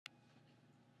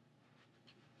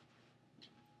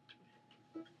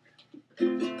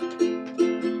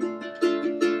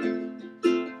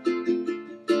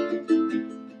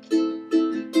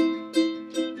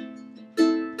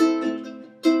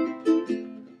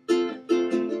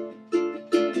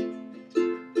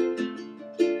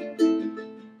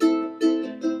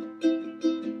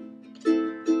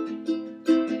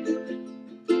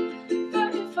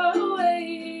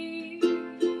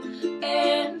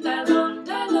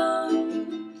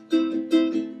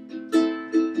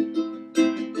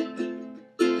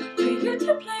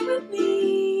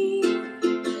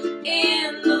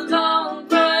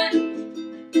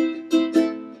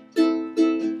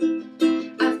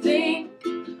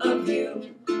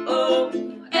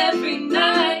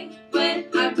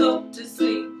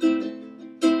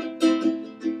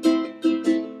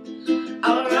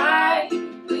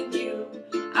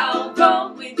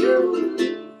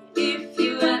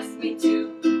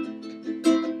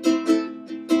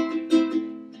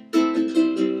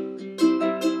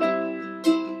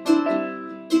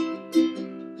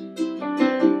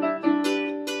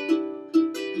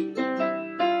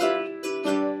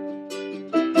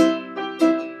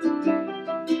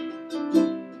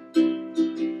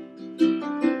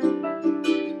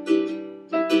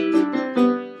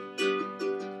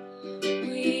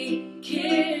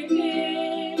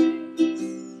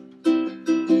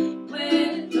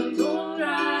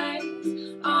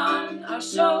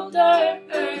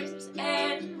shoulders,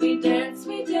 and we dance,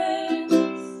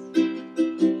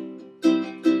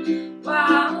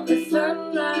 while the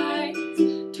sunlight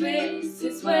twists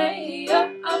its way up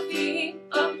our feet,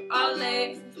 up our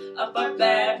legs, up our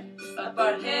backs, up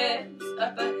our heads,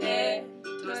 up ahead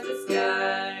towards the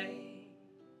sky.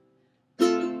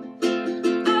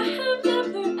 I have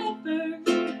never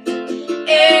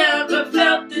ever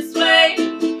felt this way.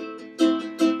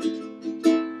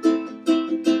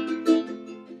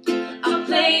 I'll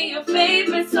play your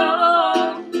favorite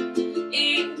song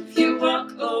if you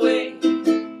walk away.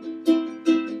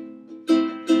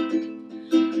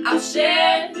 I'll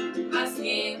share my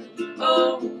skin,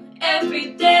 oh,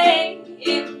 every day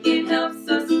if it helps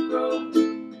us grow.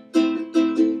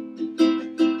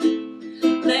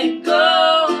 Let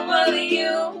go of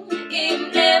you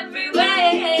in every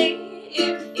way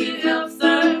if it helps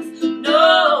us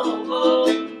know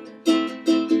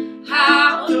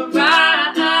how to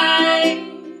rise.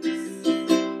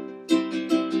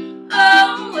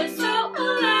 Oh, we're so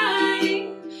alive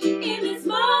in this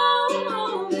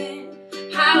moment.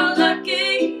 How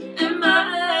lucky am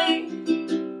I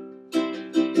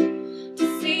to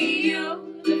see you,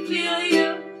 to feel you,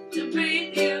 to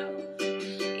breathe you.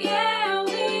 Yeah,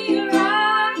 we're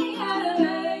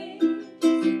right,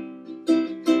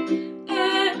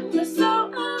 and we're so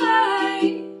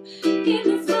alive in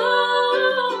this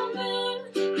moment.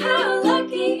 How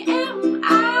lucky am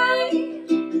I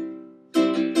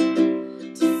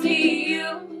to see you,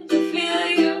 to feel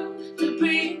you, to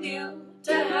breathe you,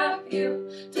 to have you,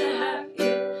 to have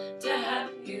you, to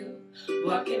have you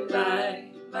walking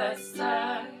by my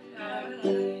side.